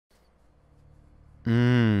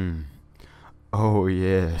Mmm. Oh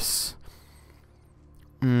yes.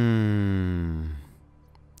 Mmm.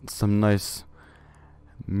 Some nice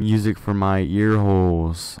music for my ear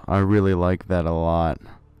holes. I really like that a lot.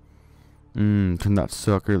 Turn that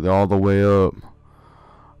sucker all the way up.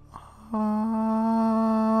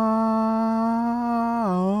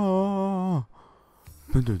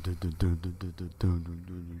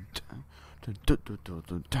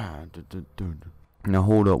 Now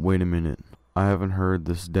hold up, wait a minute. I haven't heard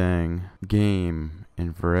this dang game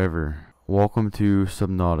in forever. Welcome to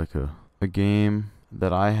Subnautica, a game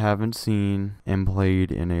that I haven't seen and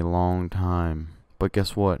played in a long time. But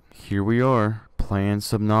guess what? Here we are, playing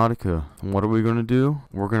Subnautica. And what are we gonna do?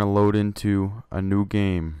 We're gonna load into a new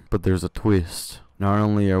game. But there's a twist. Not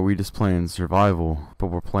only are we just playing survival, but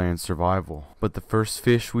we're playing survival. But the first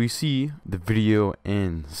fish we see, the video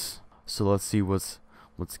ends. So let's see what's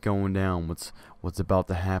going down, what's about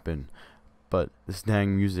to happen. But this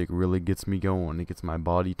dang music really gets me going. It gets my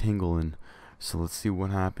body tingling. So let's see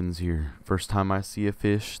what happens here. First time I see a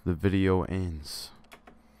fish, the video ends.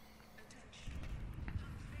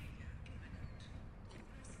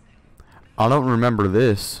 I don't remember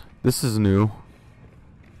this. This is new.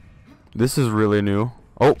 This is really new.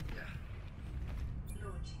 Oh.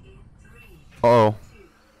 Uh-oh.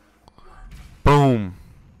 Boom.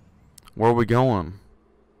 Where are we going?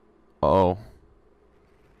 Uh-oh.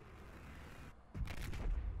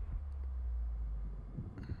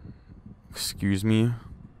 Excuse me.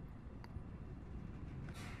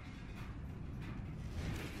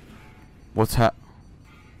 What's Oh.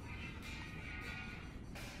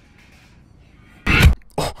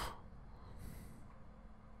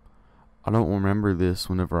 I don't remember this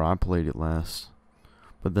whenever I played it last.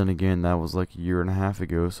 But then again, that was like a year and a half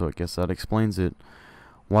ago, so I guess that explains it.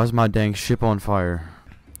 Why is my dang ship on fire?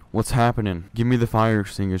 What's happening? Give me the fire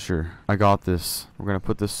extinguisher. I got this. We're gonna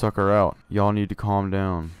put this sucker out. Y'all need to calm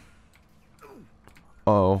down.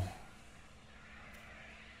 Uh-oh.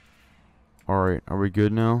 Alright, are we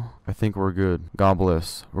good now? I think we're good. God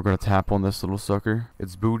bless. We're gonna tap on this little sucker.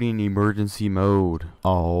 It's booting emergency mode.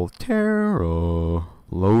 Altera.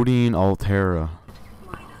 Loading Altera.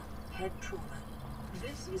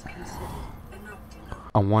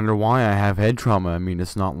 I wonder why I have head trauma. I mean,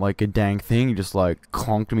 it's not like a dang thing just like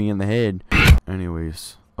conked me in the head.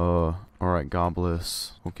 Anyways, alright, God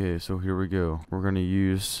bless. Okay, so here we go. We're gonna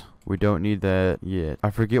use... We don't need that yet.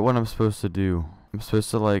 I forget what I'm supposed to do. I'm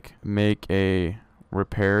supposed to like make a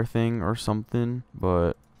repair thing or something,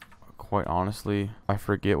 but quite honestly, I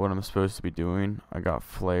forget what I'm supposed to be doing. I got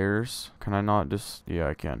flares. Can I not just... Yeah,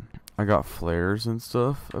 I can. I got flares and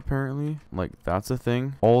stuff, apparently. Like, that's a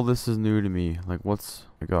thing. All this is new to me. Like, what's...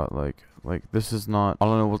 I got, like, this is not... I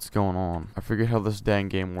don't know what's going on. I forget how this dang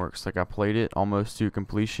game works. Like, I played it almost to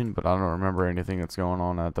completion, but I don't remember anything that's going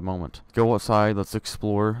on at the moment. Go outside. Let's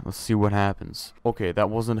explore. Let's see what happens. Okay, that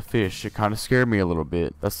wasn't a fish. It kind of scared me a little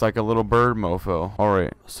bit. That's like a little bird mofo.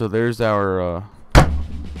 Alright, so there's our,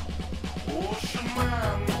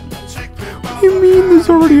 What do you mean there's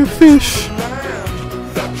already a fish?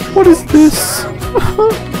 What is this?